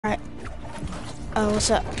Alright. Oh, what's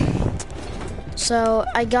up? So,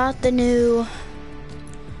 I got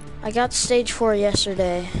stage 4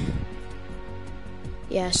 yesterday.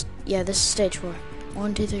 Yes, yeah, this is stage 4.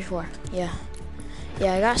 1, 2, 3, 4. Yeah.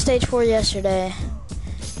 Yeah, I got stage 4 yesterday.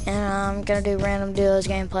 And I'm gonna do random duos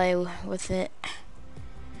gameplay with it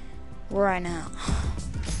right now.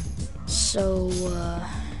 So,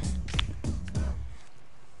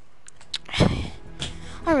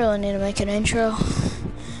 I really need to make an intro.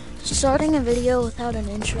 Starting a video without an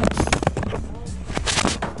intro.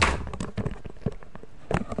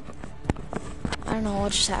 I don't know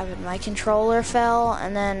what just happened. My controller fell,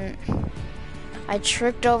 and then I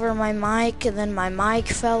tripped over my mic, and then my mic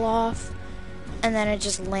fell off, and then it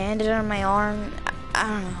just landed on my arm. I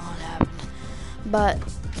don't know what happened. But,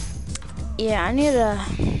 yeah, I need to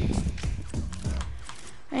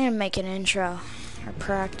make an intro, or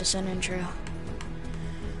practice an intro.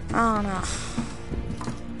 I don't know.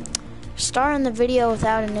 Starting the video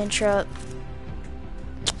without an intro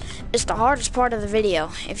is the hardest part of the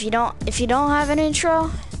video. If you don't have an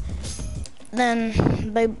intro, then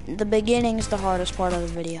the beginning is the hardest part of the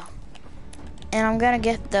video. And I'm gonna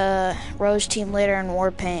get the Rose Team Leader and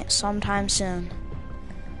War Paint sometime soon.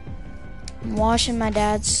 I'm washing my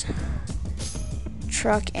dad's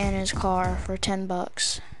truck and his car for 10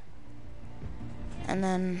 bucks. And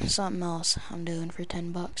then something else I'm doing for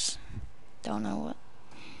 10 bucks. Don't know what.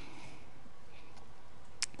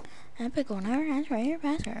 Epic will never answer your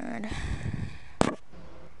password.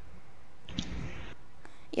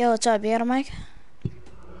 Yo, what's up? You got a mic?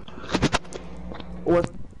 What?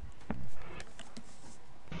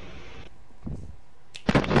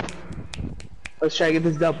 Let's try to get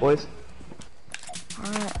this done, boys.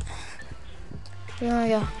 Alright. Where do you wanna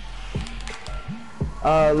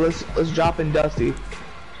go? Let's drop in Dusty.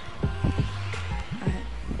 Alright.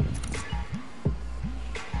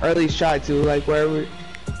 Or at least try to, wherever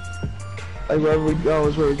we go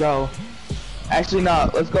is where we go. Actually,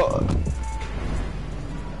 not. Let's go.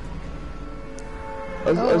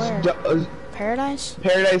 Let's Paradise?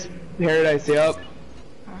 Paradise. Yep.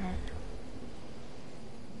 Alright.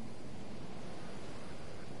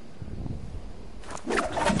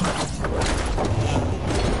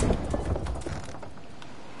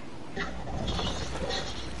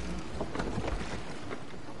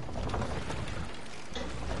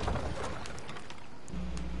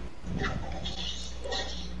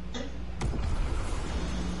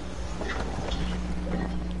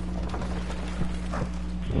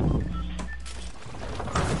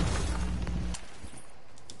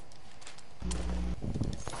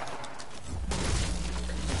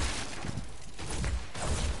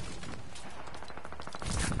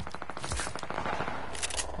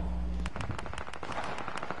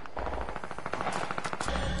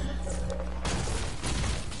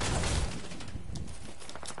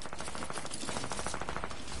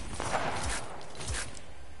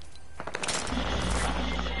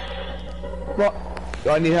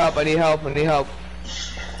 Well, I need help.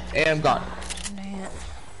 And I'm gone. Dang it.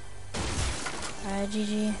 Alright,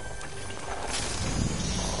 GG.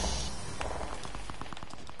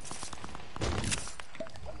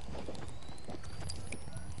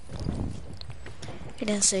 He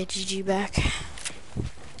didn't say GG back.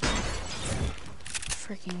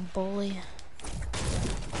 Freaking bully.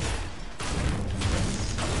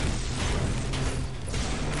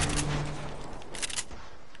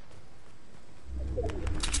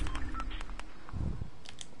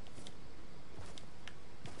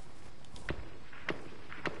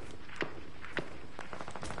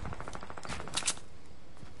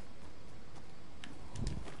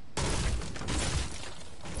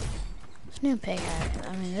 New pickaxe.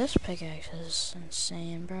 I mean, this pickaxe is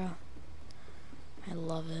insane, bro. I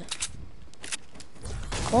love it.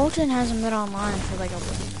 Colton hasn't been online for like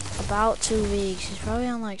about 2 weeks. He's probably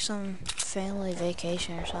on like some family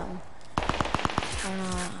vacation or something. I don't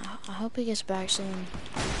know. I hope he gets back soon.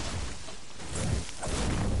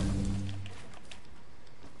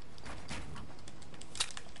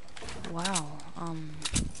 Wow.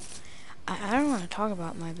 I don't want to talk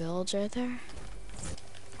about my builds right there.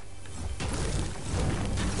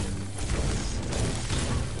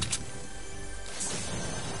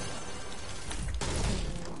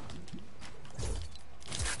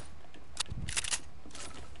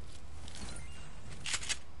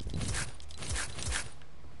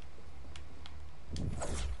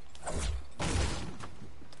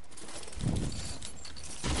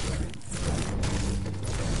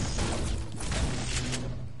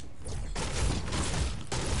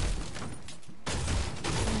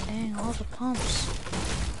 All the pumps.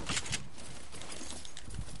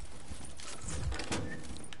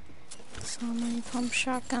 So many pump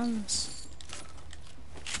shotguns.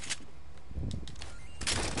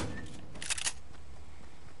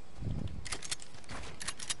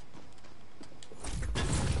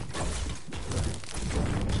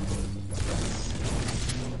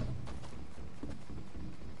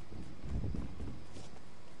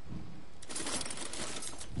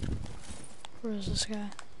 Where is this guy?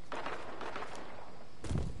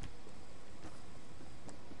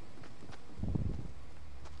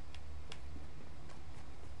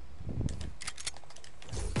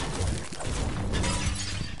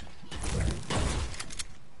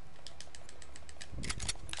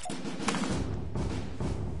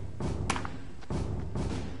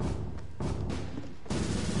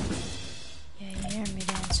 Yeah, you hear me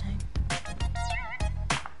dancing.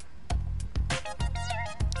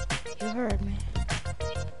 You heard me.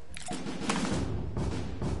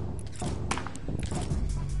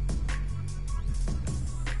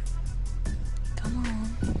 Come on.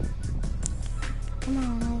 Come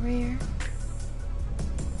on over here.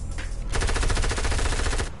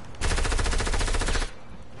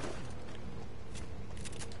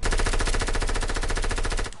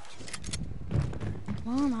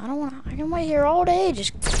 Come on, I don't want to. I can wait here all day.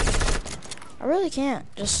 Just. I really can't.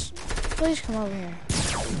 Just. Please come over here.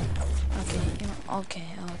 Okay,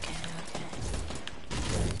 you know, okay.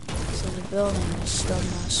 So the building is still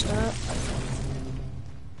messed up.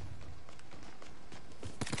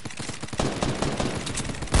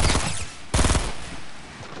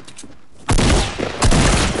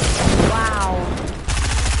 Wow.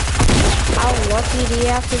 How lucky do you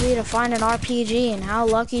have to be to find an RPG, and how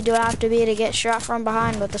lucky do I have to be to get shot from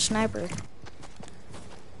behind with a sniper?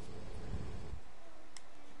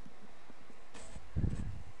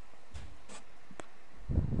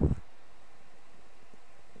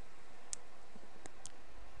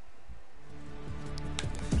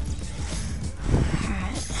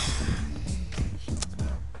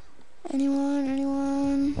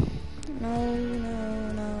 Anyone? No.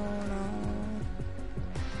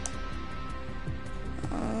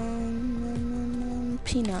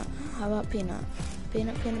 Peanut. How about Peanut?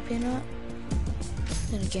 Peanut.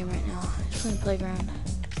 In a game right now. He's playing Playground.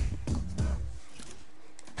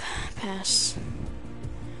 Pass.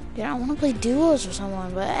 Dude, I want to play duos with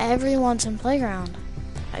someone, but everyone's in Playground.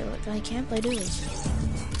 I can't play duos.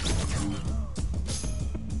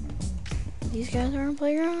 These guys are in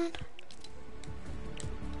Playground?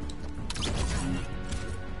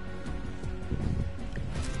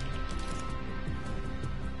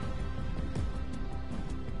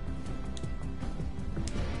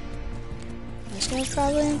 This guy's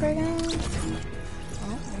probably in Playground.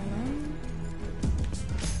 Oh, never mind.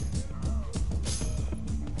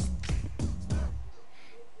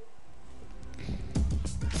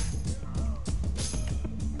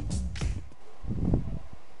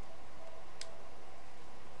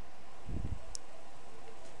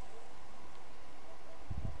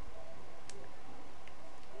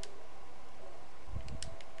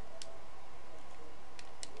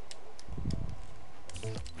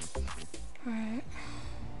 Alright.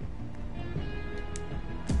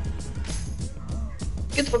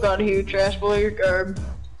 Get the fuck out of here, trash boy, you're garb.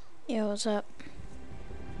 Yo, what's up?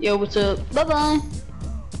 Yo, what's up? Bye-bye.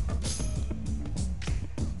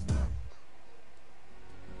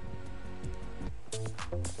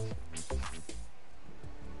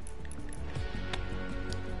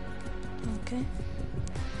 Okay.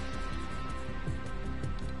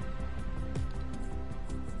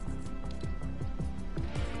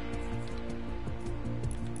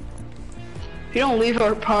 If you don't leave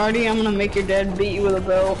our party, I'm gonna make your dad beat you with a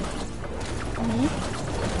belt.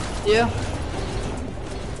 Yeah.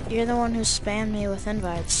 You're the one who spammed me with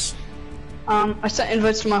invites. I sent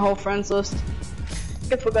invites to my whole friends list.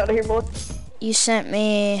 Get the fuck out of here, boy. You sent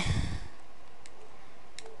me...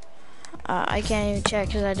 I can't even check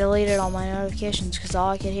because I deleted all my notifications because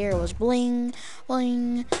all I could hear was bling,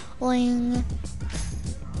 bling, bling.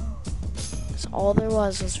 So all there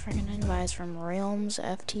was freaking invites from Realms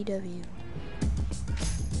FTW.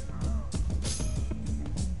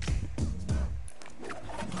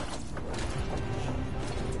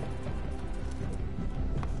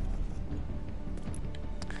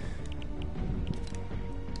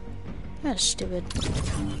 That's stupid.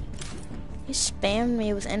 He spammed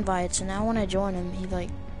me with invites, and now when I join him, he like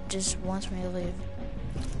just wants me to leave.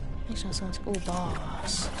 Makes no sense. Ooh,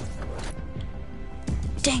 boss.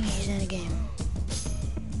 Dang it, he's in a game.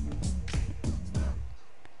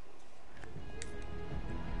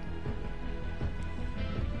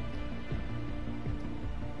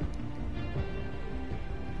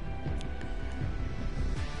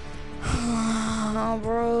 Oh,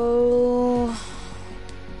 bro.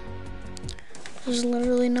 There's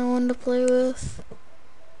literally no one to play with.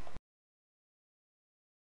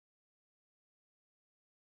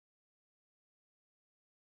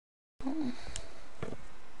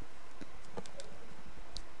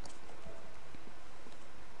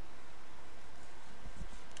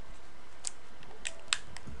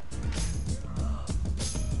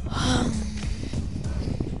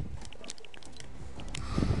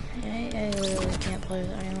 I literally can't play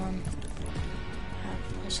with anyone.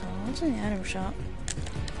 So what's in the item shop?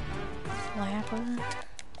 Flapper,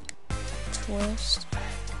 Twist,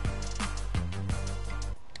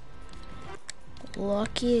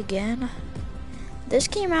 Lucky again. This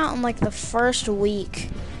came out in like the first week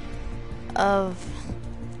of,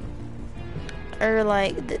 or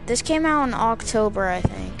like this came out in October, I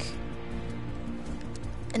think.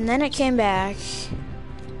 And then it came back,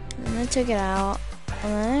 and then I took it out,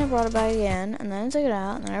 and then I brought it back again, and then I took it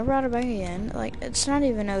out, and then I brought it back again. Like, it's not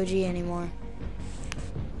even OG anymore.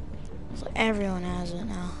 It's like everyone has it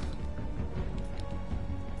now.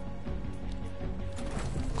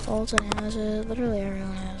 Colton has it, literally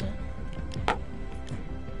everyone has it.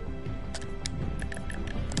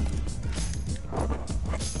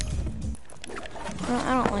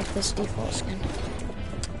 I don't like this default skin.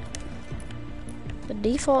 The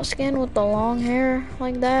default skin with the long hair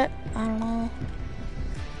like that, I don't know.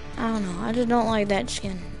 I just don't like that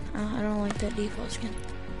skin. I don't like that default skin.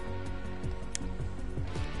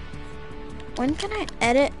 When can I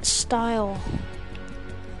edit style?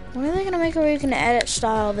 When are they gonna make it where you can edit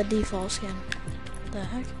style the default skin? What the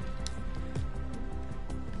heck?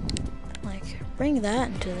 Like, bring that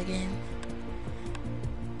into the game.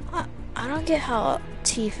 I don't get how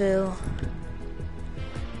Tfue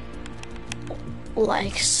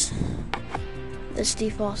likes this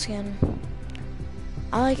default skin.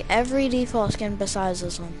 I like every default skin besides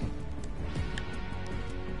this one.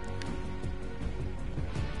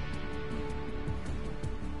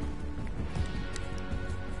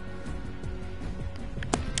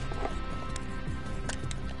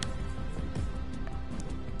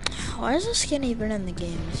 Why is this skin even in the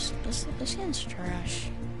game? This skin's trash.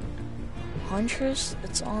 Huntress,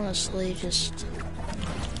 it's honestly just,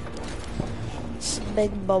 it's a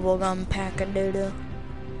big bubblegum pack of doo-doo.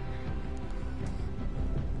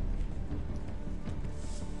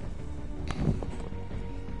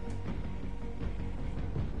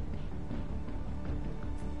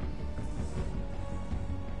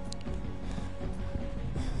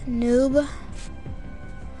 Noob,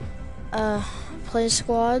 plays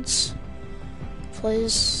squads,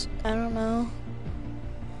 plays, I don't know,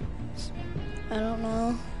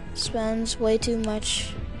 spends way too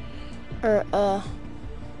much, or,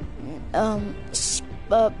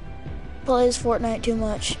 plays Fortnite too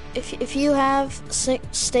much. If you have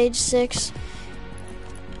stage 6,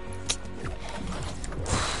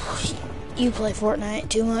 you play Fortnite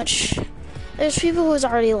too much. There's people who's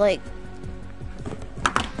already like,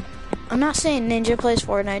 I'm not saying Ninja plays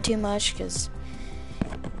Fortnite too much, because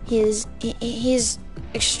he's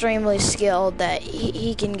extremely skilled that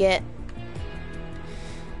he can get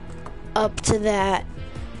up to that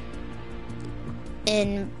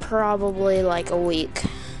in probably like a week.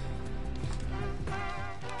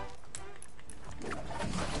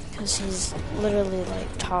 Because he's literally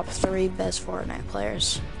like top 3 best Fortnite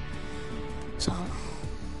players. So,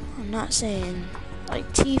 I'm not saying,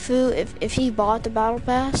 like Tfue, if he bought the Battle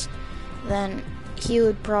Pass, then he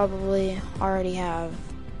would probably already have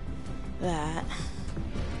that.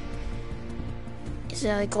 He's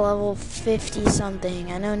at like level 50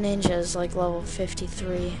 something. I know Ninja's like level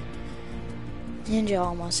 53. Ninja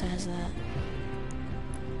almost has that.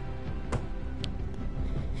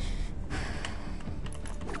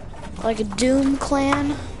 Like a Doom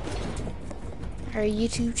Clan, our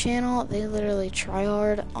YouTube channel, they literally try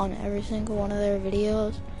hard on every single one of their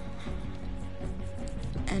videos.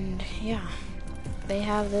 And yeah, they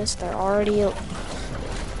have this. They're already,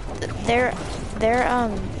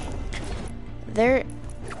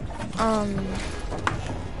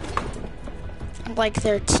 like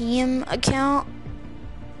their team account.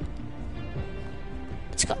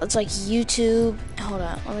 It's like YouTube. Hold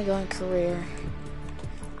on, let me go in career.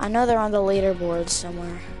 I know they're on the leaderboard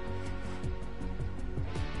somewhere.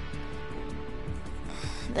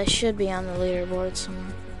 They should be on the leaderboard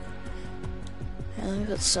somewhere. Yeah, let me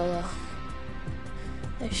put solo.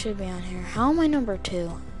 They should be on here. How am I number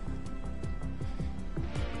 2?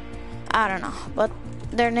 I don't know, but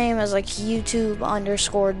their name is like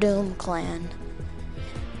YouTube_Doom Clan.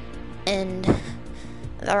 And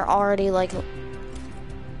they're already level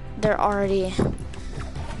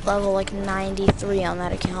like 93 on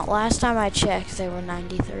that account. Last time I checked, they were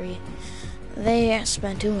 93. They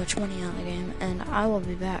spent too much money on the game, and I will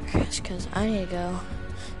be back because I need to go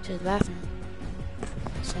to the bathroom.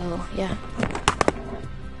 So, yeah.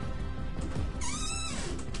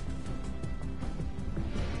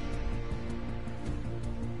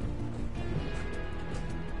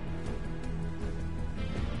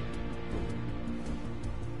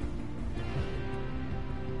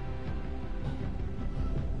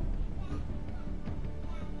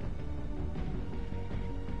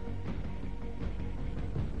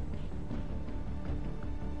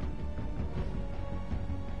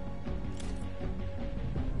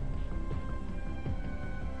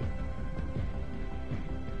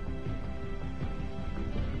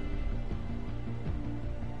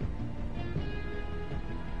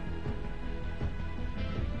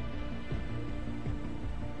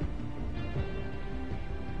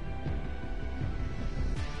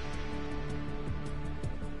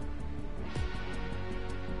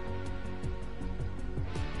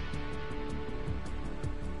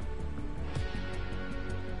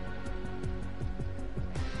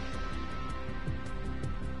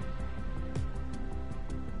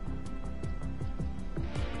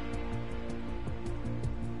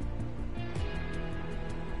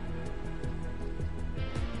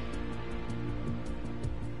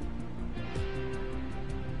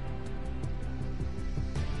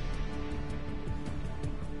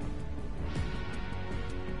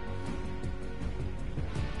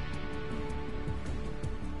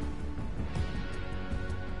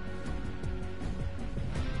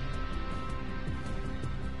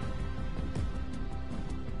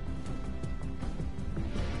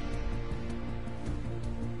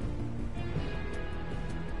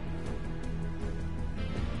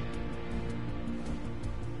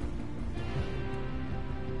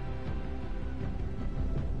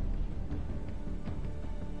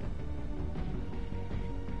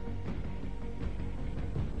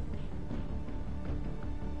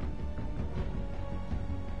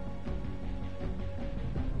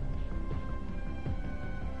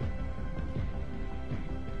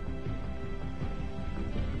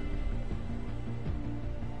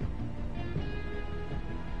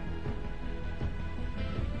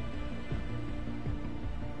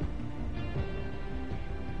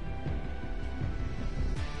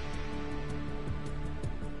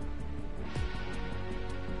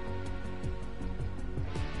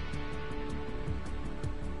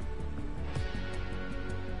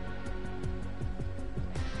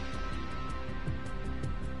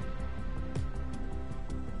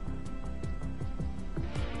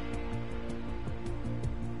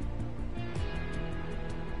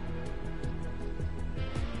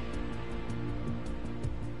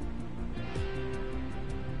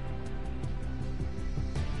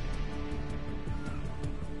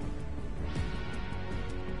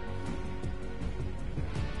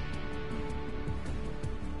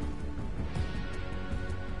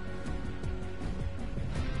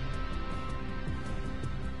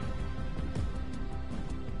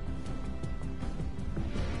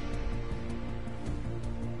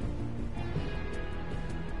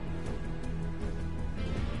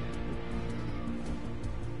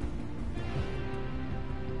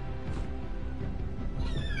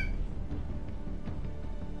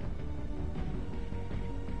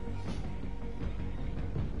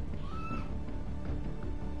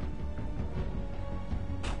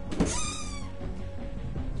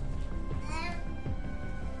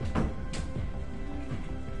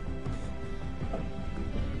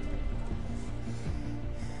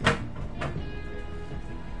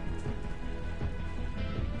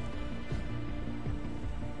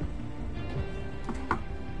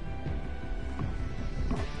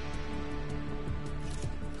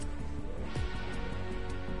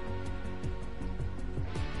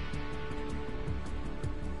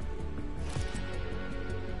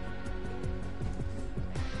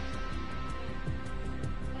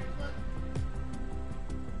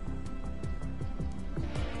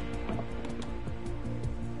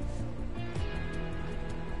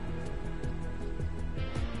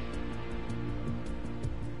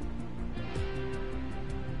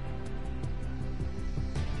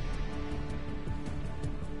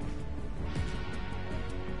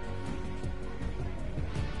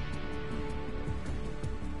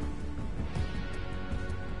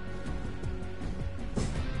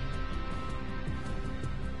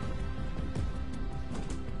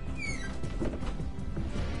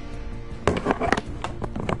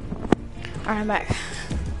 Alright, I'm back.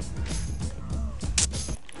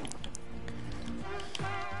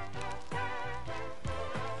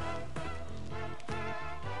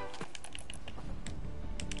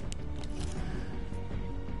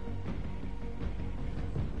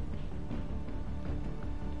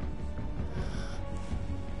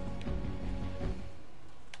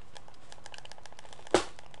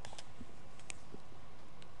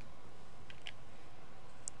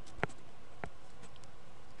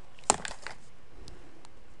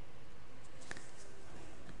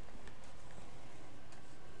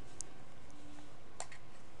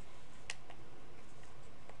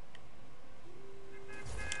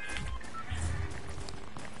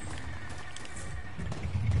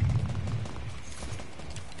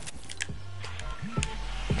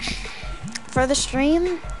 for the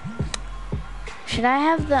stream, should I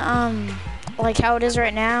have the like how it is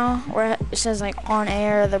right now, where it says like on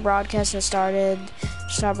air, the broadcast has started,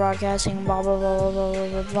 stop broadcasting, blah blah blah blah blah blah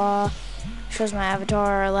blah blah. Shows my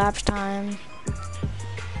avatar, elapsed time.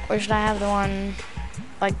 Or should I have the one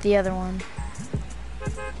like the other one?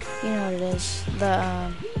 You know what it is.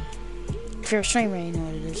 The if you're a streamer, you know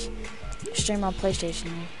what it is. You stream on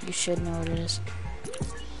PlayStation, you should know what it is.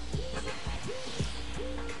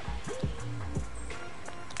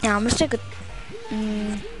 Yeah, I'm gonna stick with.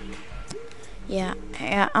 Yeah,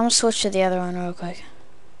 I'm gonna switch to the other one real quick.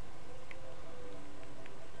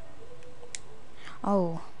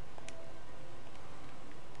 Oh.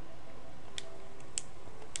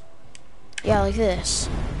 Yeah, like this.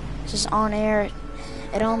 This is on air.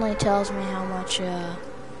 It only tells me how much,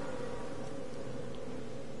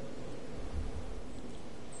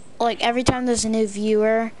 like every time there's a new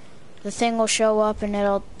viewer, the thing will show up and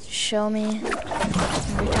it'll show me.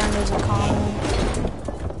 Every time there's a comment,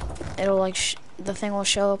 it'll like, the thing will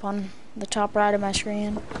show up on the top right of my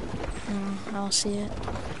screen. I'll see it.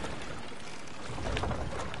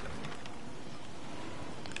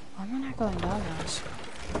 Why am I not going doghouse?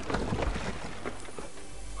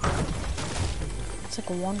 It's like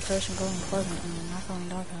one person going pleasant and I'm not going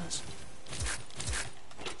doghouse.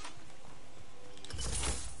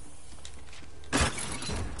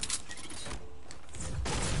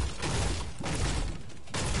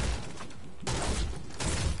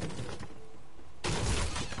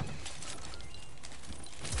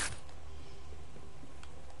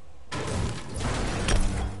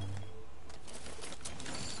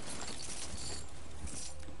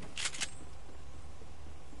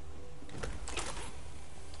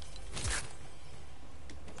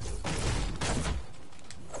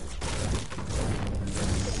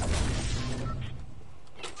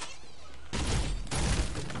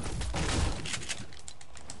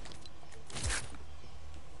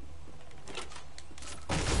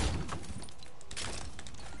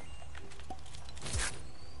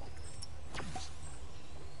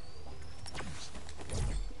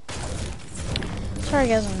 Sorry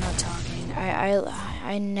guys, I'm not talking.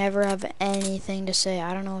 I never have anything to say.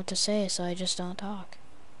 I don't know what to say, so I just don't talk.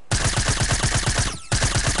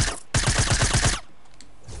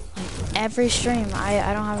 Like every stream,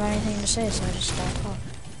 I don't have anything to say, so I just don't talk.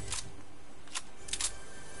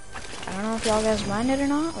 I don't know if y'all guys mind it or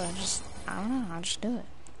not, but I don't know, I'll just do it.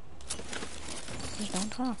 Just don't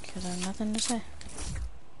talk, because I have nothing to say.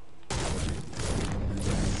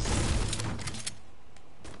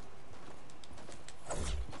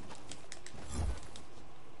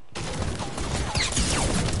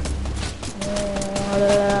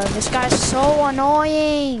 This guy's so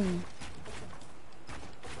annoying.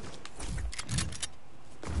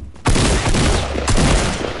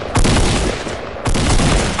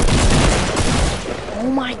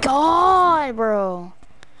 Oh my god, bro.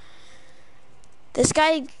 This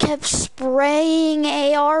guy kept spraying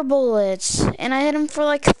AR bullets, and I hit him for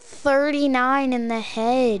like 39 in the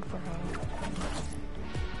head, bro.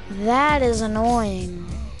 That is annoying.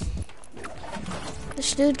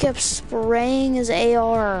 This dude kept spraying his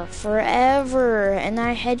AR forever, and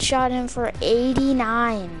I headshot him for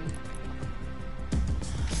 89.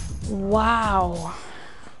 Wow.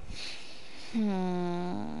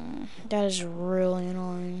 That is really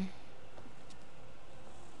annoying.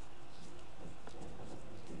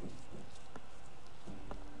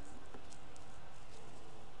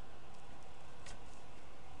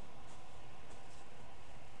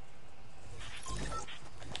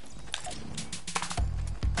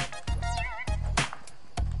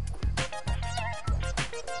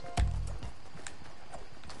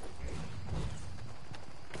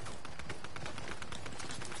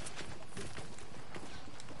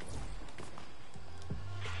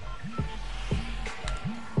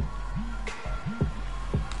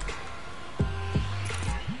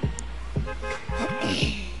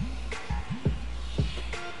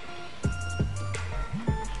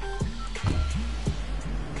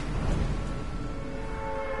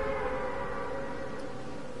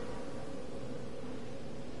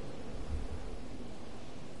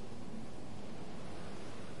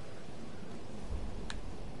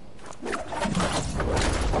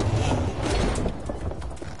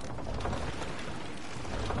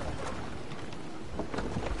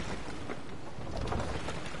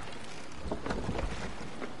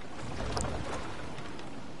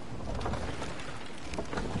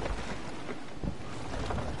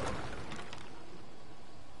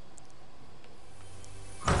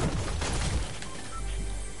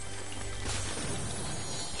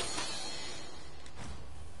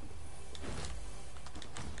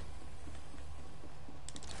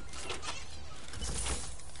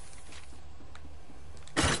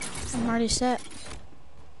 already set.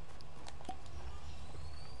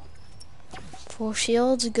 Full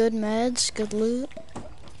shields, good meds, good loot.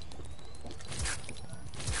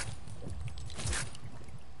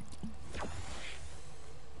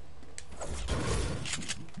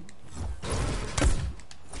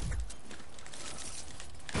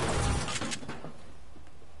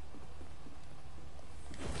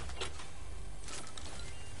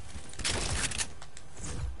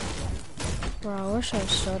 Bro, I wish I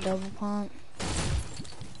was so double pump.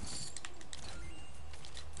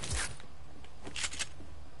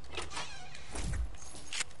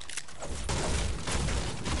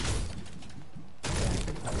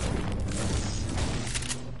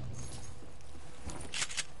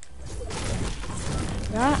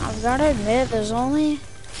 I've gotta admit, there's only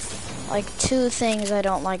like 2 things I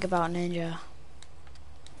don't like about Ninja.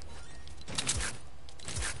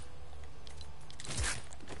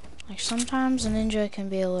 Like sometimes a Ninja can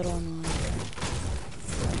be a little annoying.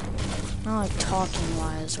 Not like talking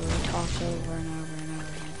wise, where he talks over and over and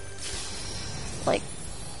over again. Like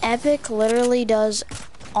Epic literally does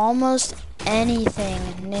almost anything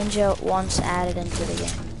Ninja wants added into the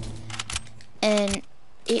game. And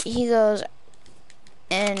he goes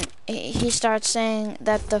and he starts saying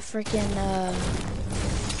that the freaking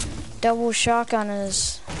double shotgun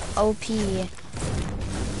is OP,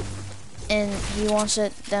 and he wants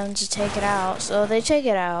them to take it out, so they take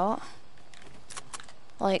it out.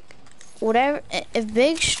 Like, whatever, if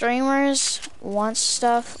big streamers want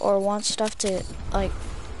stuff to like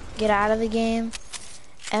get out of the game,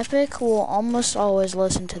 Epic will almost always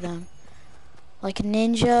listen to them. Like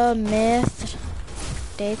Ninja, Myth,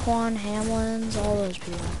 Daquan, Hamlins, all those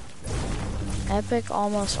people. Epic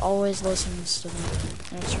almost always listens to them.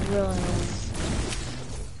 And it's really annoying.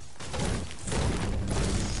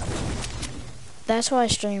 That's why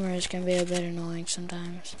streamers can be a bit annoying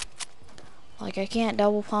sometimes. Like I can't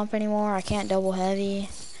double pump anymore, I can't double heavy.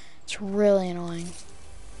 It's really annoying.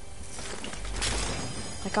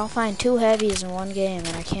 Like I'll find 2 heavies in one game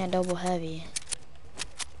and I can't double heavy.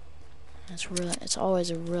 It's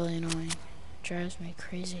always really annoying. It drives me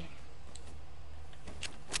crazy.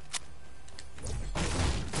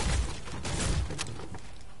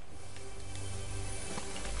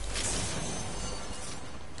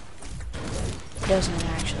 It doesn't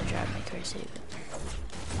actually drive me crazy,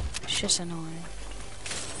 but it's just annoying.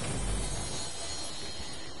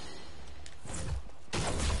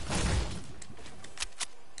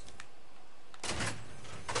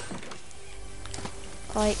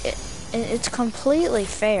 Like, it's completely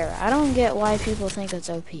fair. I don't get why people think it's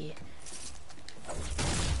OP.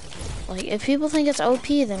 Like, if people think it's OP,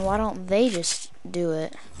 then why don't they just do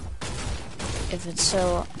it? If it's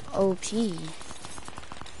so OP.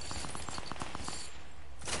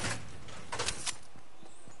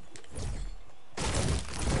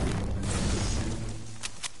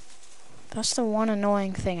 That's the one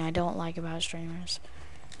annoying thing I don't like about streamers.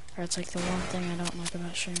 Or it's like the one thing I don't like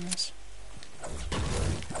about streamers.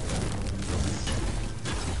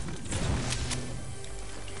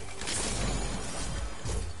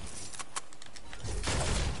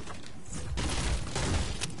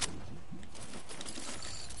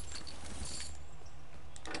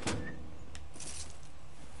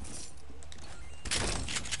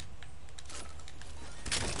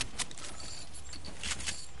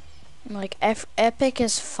 Like Epic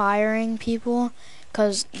is firing people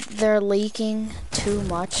because they're leaking too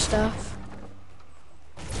much stuff.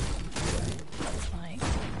 Like,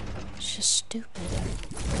 it's just stupid.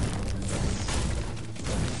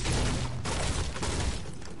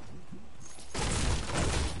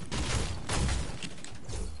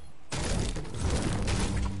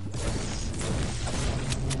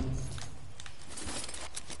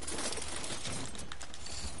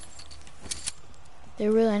 They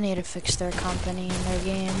really need to fix their company and their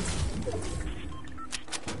game.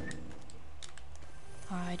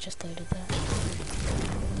 Oh, I just deleted that.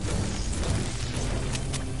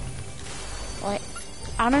 Like,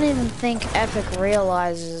 I don't even think Epic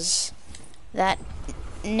realizes that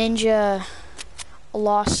Ninja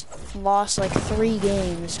lost like 3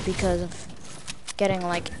 games because of getting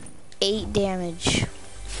like 8 damage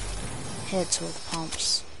hits with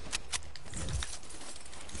pumps.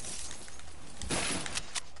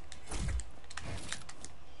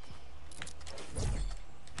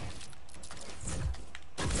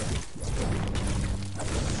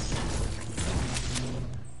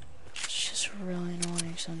 Really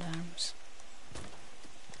annoying sometimes.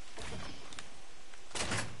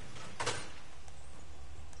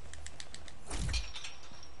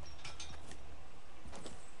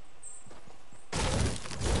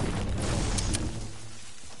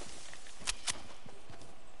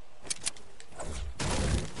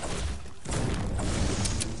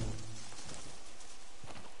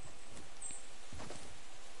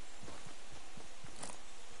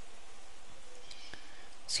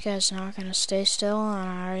 guy's not gonna stay still, and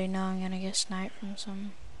I already know I'm gonna get sniped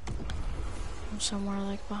from somewhere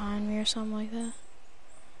like behind me or something like that.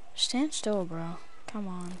 Stand still, bro. Come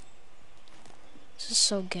on. This is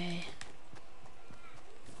so gay.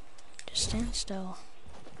 Just stand still.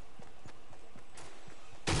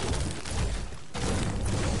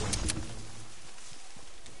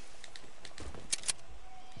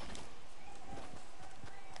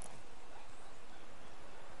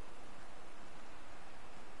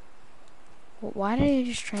 Why did he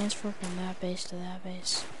just transfer from that base to that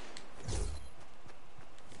base?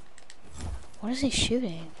 What is he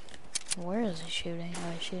shooting? Where is he shooting?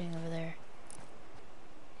 Oh, he's shooting over there.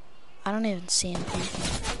 I don't even see him peeking.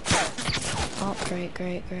 Oh, great,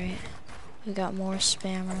 great, great. We got more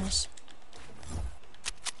spammers.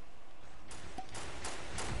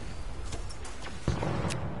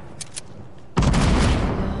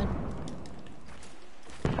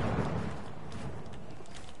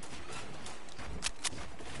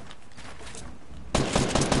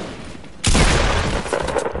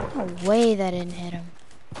 No way that didn't hit him.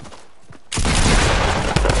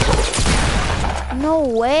 No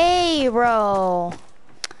way, bro.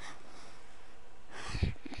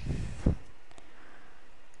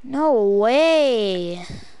 No way.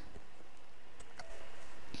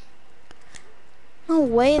 No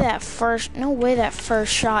way that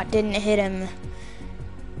first shot didn't hit him.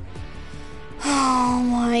 Oh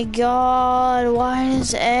my god, why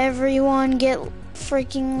does everyone get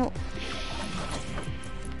freaking...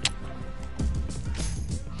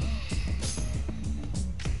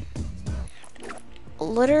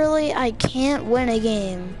 Literally, I can't win a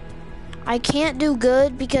game. I can't do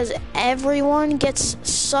good because everyone gets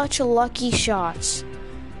such lucky shots.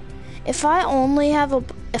 If I have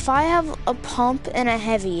a pump and a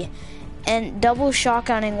heavy and double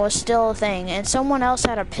shotgunning was still a thing and someone else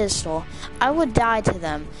had a pistol, I would die to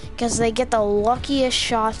them because they get the luckiest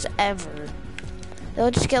shots ever.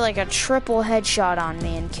 They'll just get like a triple headshot on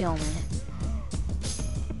me and kill me.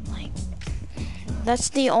 Like, that's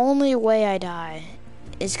the only way I die.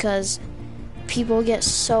 Is because people get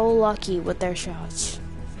so lucky with their shots.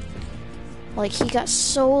 Like, he got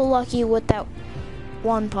so lucky with that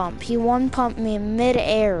one pump. He one pumped me in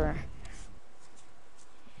mid-air.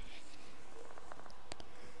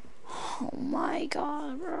 Oh my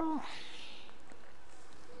god, bro.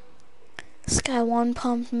 This guy one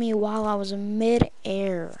pumped me while I was in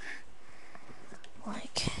mid-air.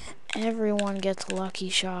 Like, everyone gets lucky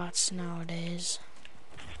shots nowadays.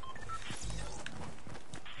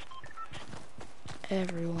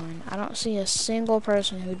 Everyone. I don't see a single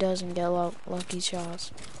person who doesn't get lucky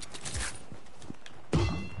shots.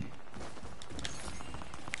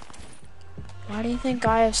 Why do you think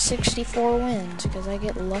I have 64 wins? Because I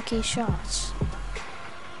get lucky shots.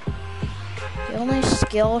 The only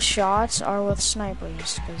skill shots are with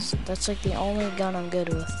snipers, because that's like the only gun I'm good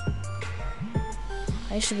with.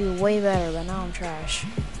 I used to be way better, but now I'm trash.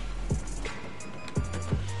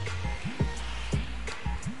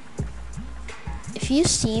 If you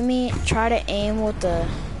see me try to aim with the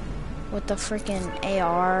freaking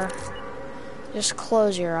AR, just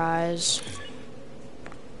close your eyes.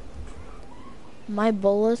 My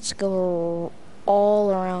bullets go all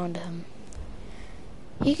around him.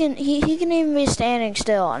 He can even be standing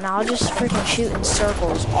still, and I'll just freaking shoot in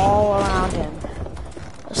circles all around him.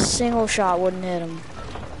 A single shot wouldn't hit him.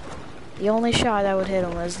 The only shot that would hit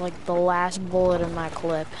him was like the last bullet in my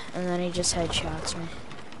clip, and then he just headshots me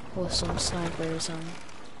with some sniper or something.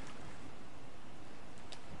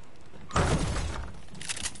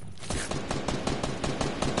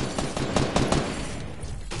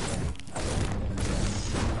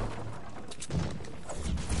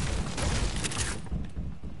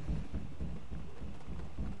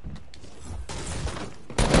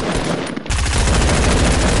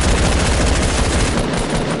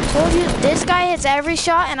 Told you, this guy hits every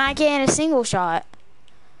shot and I can't hit a single shot.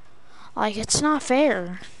 Like, it's not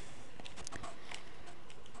fair.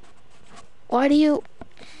 Why do you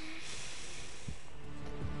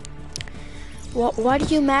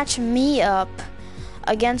match me up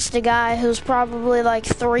against a guy who's probably like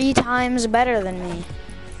 3 times better than me?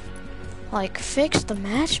 Like, fix the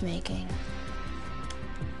matchmaking.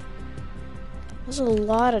 There's a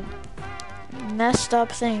lot of messed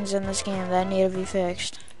up things in this game that need to be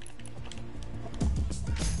fixed.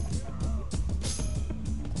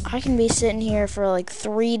 I can be sitting here for like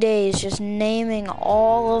 3 days just naming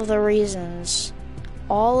all of the reasons,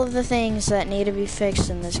 all of the things that need to be fixed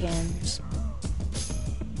in this game.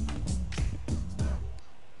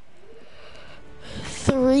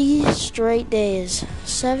 3 straight days,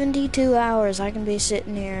 72 hours, I can be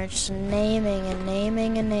sitting here just naming and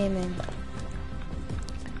naming and naming.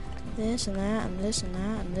 This and that and this and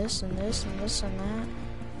that and this and this and this and that.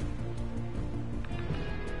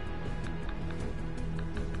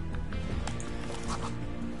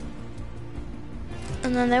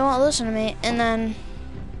 And then they won't listen to me, and then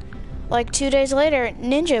like 2 days later,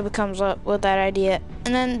 Ninja comes up with that idea,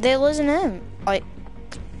 and then they listen to him. Like,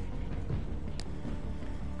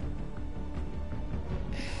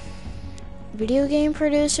 video game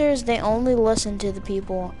producers, they only listen to the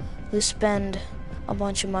people who spend a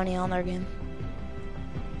bunch of money on their game.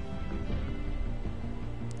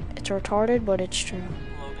 It's retarded, but it's true.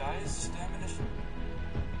 Hello guys,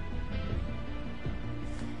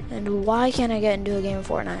 And why can't I get into a game of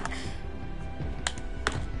Fortnite?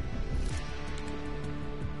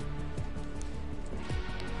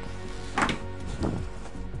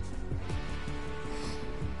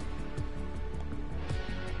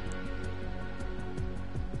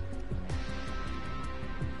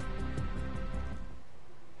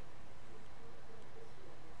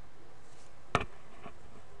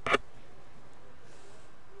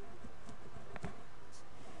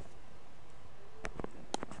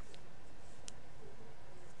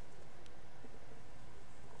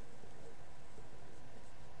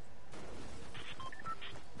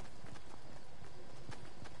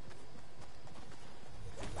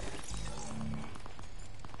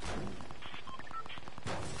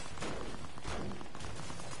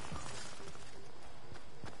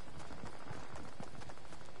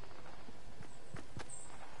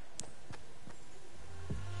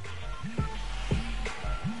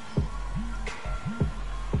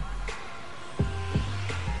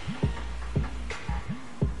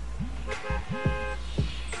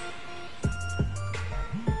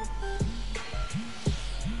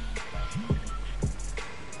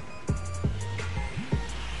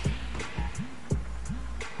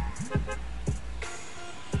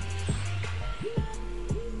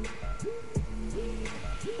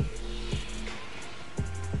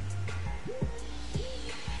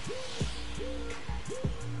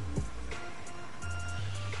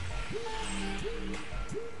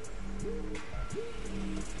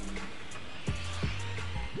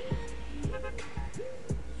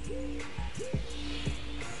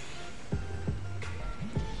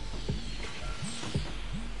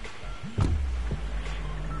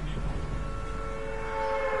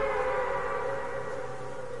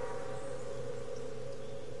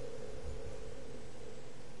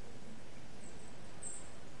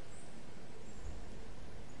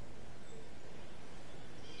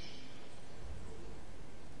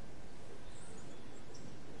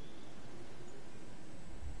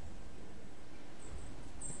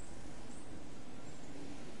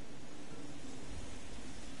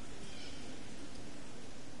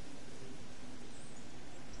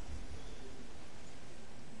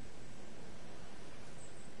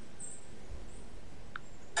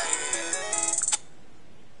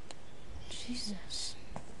 Jesus.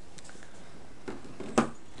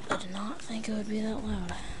 I did not think it would be that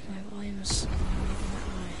loud. My volume is not even that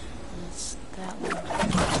high. And it's that loud.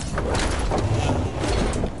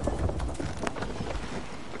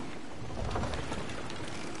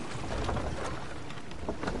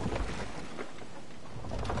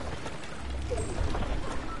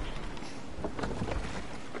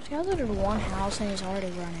 See how there's one house and he's already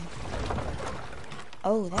running.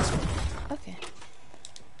 Oh, that's good. Okay.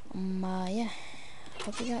 Yeah.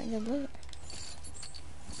 Hope you got good loot.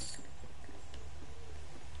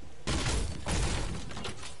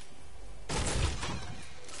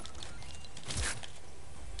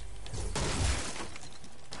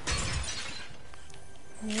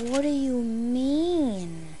 What do you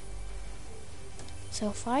mean?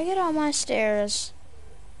 So if I get on my stairs,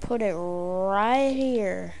 put it right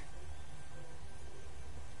here,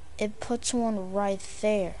 it puts one right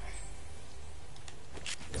there.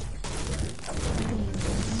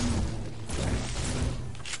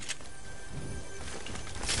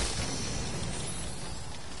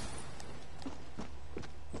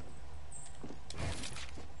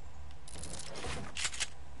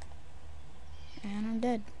 And I'm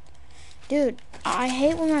dead. Dude, I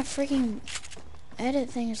hate when my freaking edit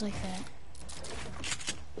thing is like that.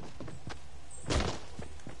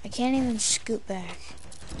 I can't even scoot back.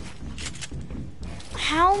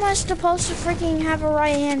 How am I supposed to freaking have a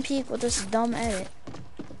right hand peek with this dumb edit?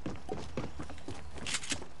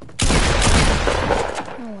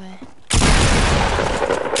 No way.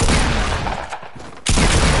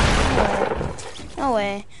 No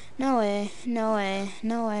way. No way. No way.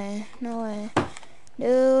 No way. No way.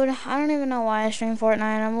 Dude, I don't even know why I stream Fortnite.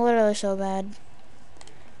 I'm literally so bad.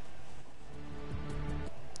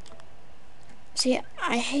 See,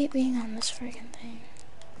 I hate being on this freaking thing.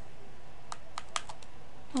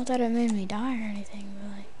 Not that it made me die or anything, but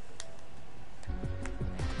like...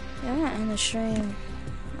 Yeah, I'm gonna end the stream.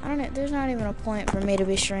 There's not even a point for me to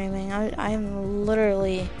be streaming. I'm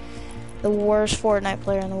literally the worst Fortnite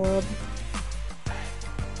player in the world.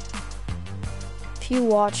 If you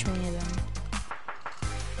watch me, then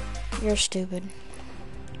you're stupid.